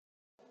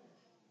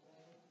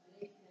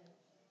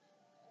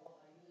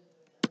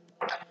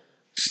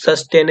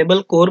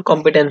Sustainable core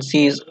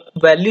competencies.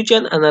 Value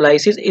chain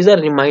analysis is a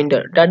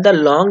reminder that the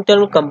long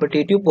term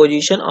competitive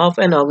position of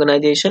an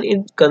organization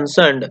is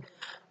concerned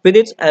with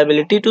its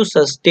ability to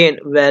sustain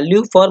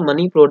value for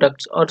money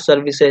products or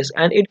services,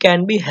 and it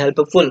can be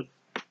helpful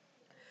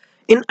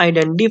in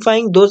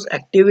identifying those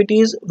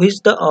activities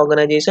which the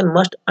organization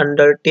must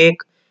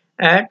undertake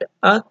at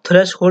a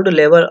threshold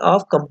level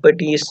of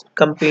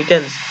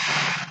competence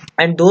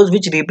and those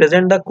which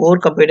represent the core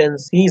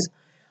competencies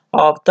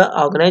of the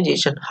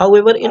organization.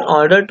 However, in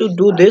order to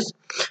do this,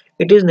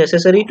 it is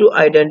necessary to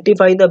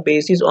identify the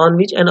basis on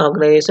which an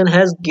organization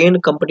has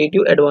gained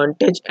competitive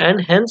advantage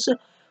and hence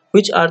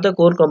which are the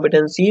core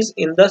competencies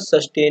in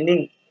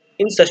sustaining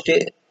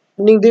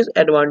this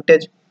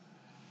advantage.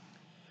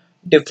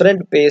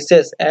 Different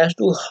bases as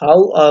to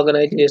how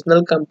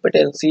organizational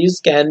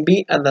competencies can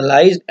be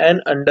analyzed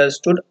and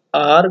understood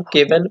are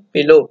given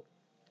below.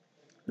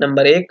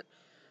 Number 8,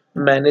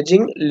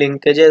 managing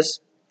linkages.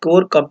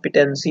 Core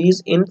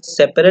competencies in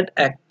separate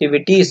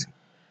activities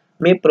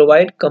may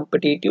provide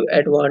competitive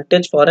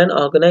advantage for an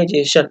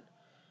organization,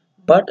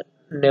 but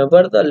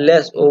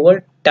nevertheless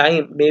over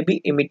time may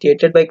be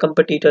imitated by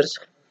competitors.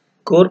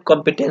 Core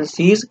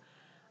competencies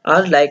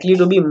are likely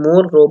to be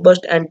more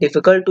robust and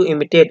difficult to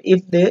imitate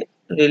if they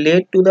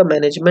relate to the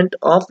management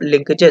of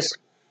linkages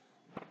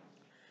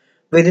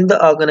within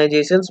the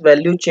organization's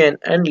value chain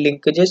and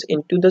linkages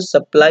into the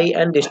supply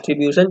and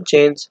distribution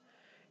chains.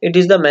 It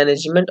is the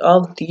management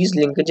of these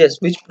linkages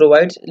which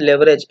provides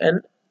leverage and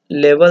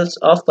levels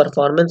of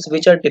performance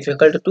which are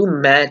difficult to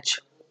match.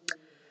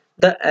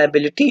 The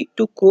ability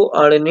to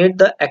coordinate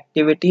the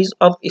activities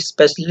of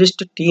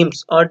specialist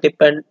teams or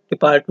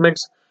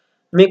departments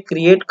may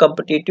create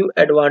competitive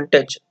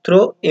advantage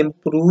through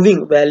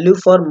improving value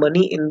for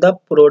money in the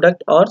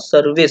product or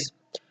service.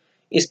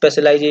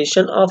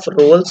 Specialization of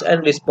roles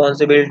and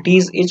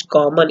responsibilities is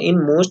common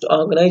in most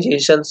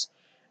organizations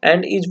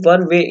and is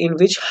one way in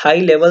which high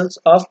levels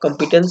of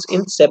competence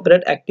in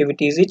separate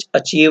activities is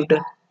achieved.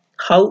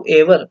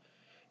 However,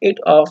 it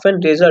often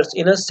results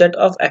in a set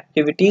of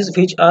activities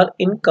which are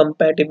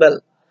incompatible,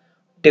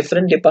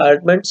 different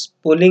departments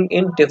pulling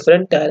in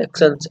different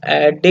directions,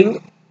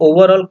 adding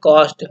overall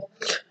cost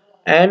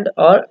and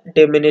or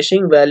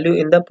diminishing value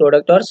in the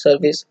product or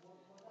service.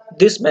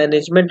 This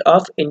management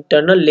of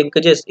internal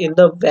linkages in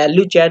the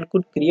value chain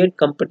could create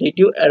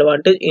competitive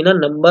advantage in a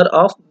number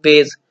of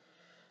ways.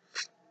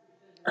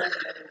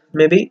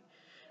 Maybe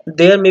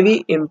there may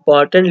be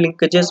important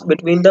linkages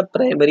between the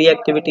primary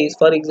activities.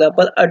 For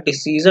example, a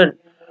decision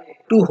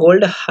to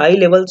hold high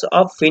levels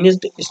of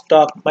finished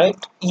stock might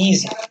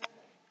ease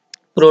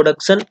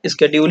production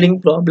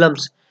scheduling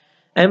problems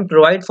and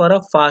provide for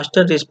a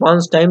faster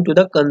response time to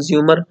the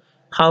consumer.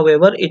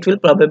 However, it will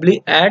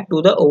probably add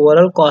to the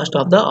overall cost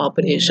of the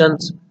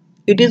operations.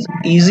 It is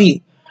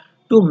easy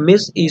to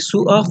miss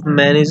issue of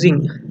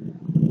managing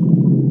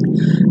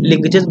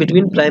linkages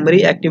between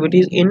primary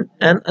activities in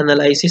an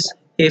analysis.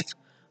 If,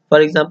 for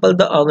example,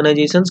 the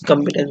organization's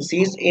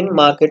competencies in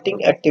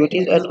marketing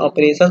activities and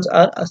operations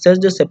are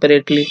assessed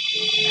separately,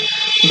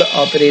 the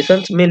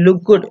operations may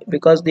look good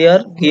because they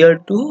are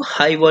geared to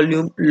high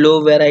volume,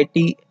 low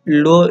variety,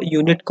 low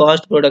unit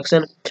cost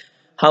production.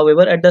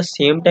 However, at the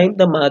same time,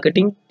 the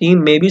marketing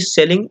team may be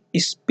selling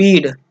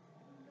speed,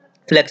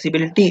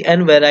 flexibility,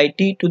 and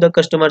variety to the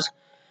customers.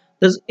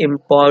 This is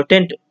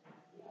important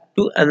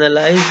to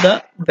analyze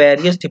the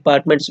various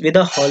departments with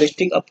a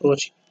holistic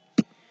approach,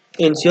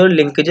 ensure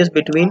linkages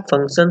between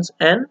functions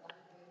and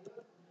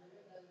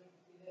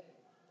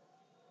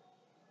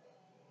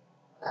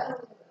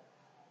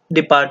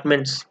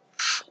departments.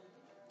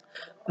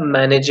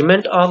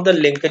 Management of the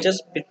linkages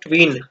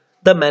between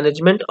the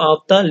management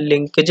of the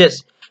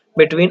linkages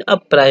between a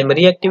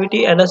primary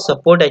activity and a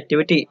support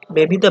activity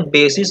may be the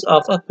basis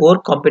of a core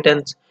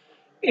competence.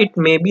 It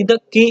may be the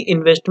key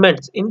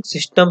investments in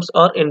systems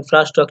or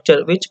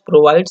infrastructure which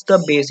provides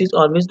the basis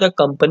on which the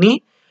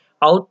company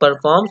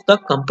outperforms the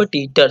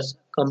competitors.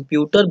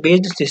 Computer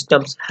based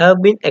systems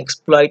have been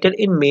exploited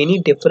in many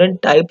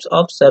different types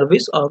of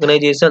service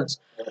organizations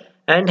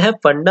and have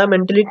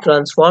fundamentally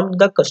transformed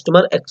the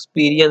customer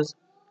experience.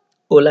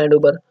 Ola and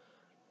Uber,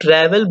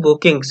 travel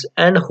bookings,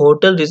 and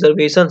hotel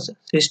reservations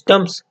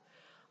systems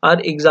are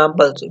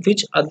examples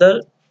which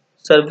other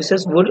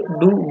services would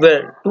do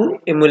well to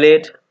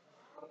emulate.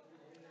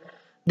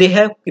 They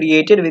have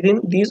created within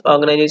these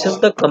organizations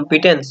the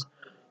competence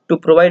to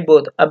provide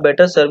both a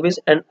better service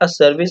and a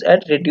service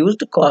at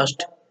reduced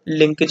cost.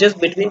 Linkages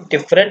between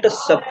different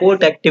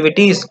support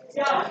activities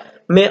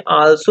may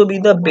also be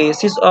the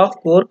basis of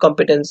core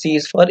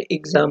competencies. For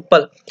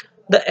example,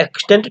 the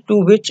extent to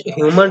which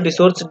human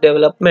resource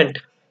development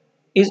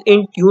is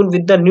in tune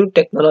with the new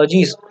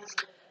technologies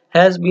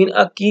has been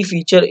a key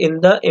feature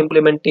in the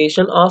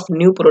implementation of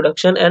new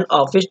production and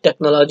office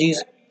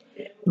technologies.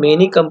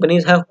 Many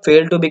companies have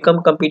failed to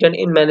become competent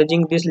in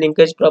managing this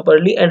linkage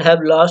properly and have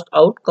lost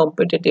out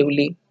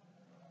competitively.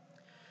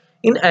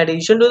 In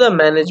addition to the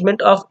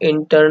management of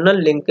internal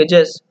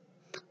linkages,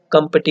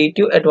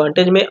 competitive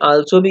advantage may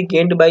also be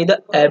gained by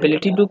the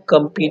ability to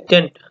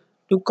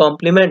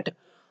complement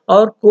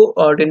or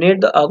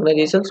coordinate the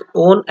organization's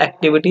own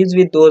activities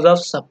with those of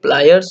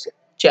suppliers,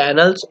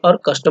 channels, or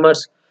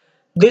customers.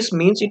 This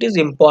means it is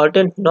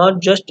important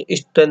not just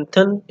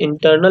strengthen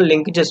internal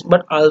linkages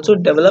but also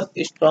develop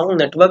a strong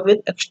network with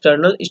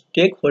external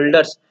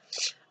stakeholders.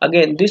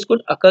 Again, this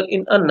could occur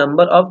in a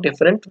number of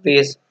different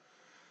ways.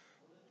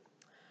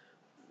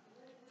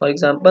 For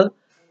example,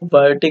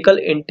 vertical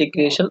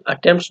integration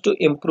attempts to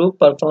improve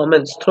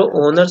performance through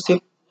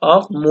ownership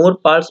of more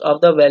parts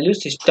of the value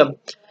system,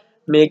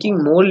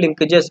 making more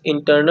linkages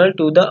internal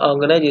to the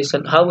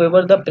organization.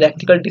 However, the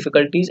practical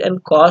difficulties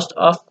and cost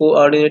of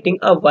coordinating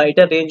a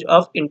wider range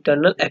of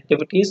internal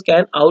activities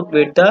can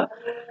outweigh the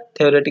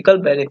theoretical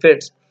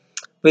benefits.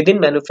 Within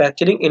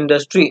manufacturing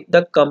industry,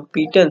 the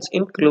competence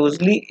in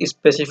closely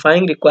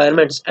specifying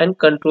requirements and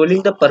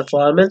controlling the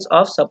performance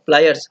of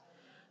suppliers,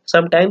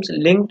 sometimes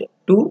linked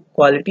to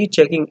quality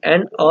checking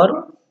and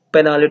or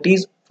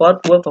penalties for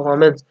poor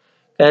performance,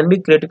 can be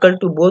critical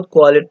to both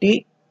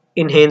quality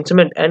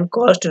enhancement and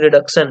cost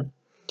reduction.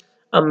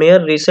 A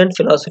mere recent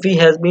philosophy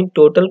has been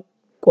total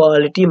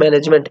quality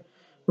management,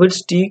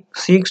 which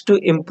seeks to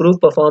improve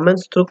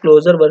performance through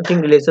closer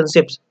working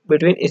relationships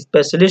between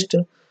specialists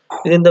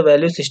within the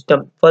value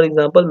system. For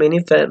example, many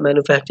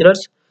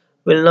manufacturers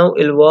will now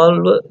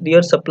involve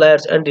their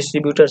suppliers and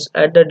distributors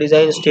at the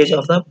design stage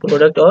of the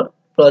product or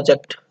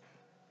project.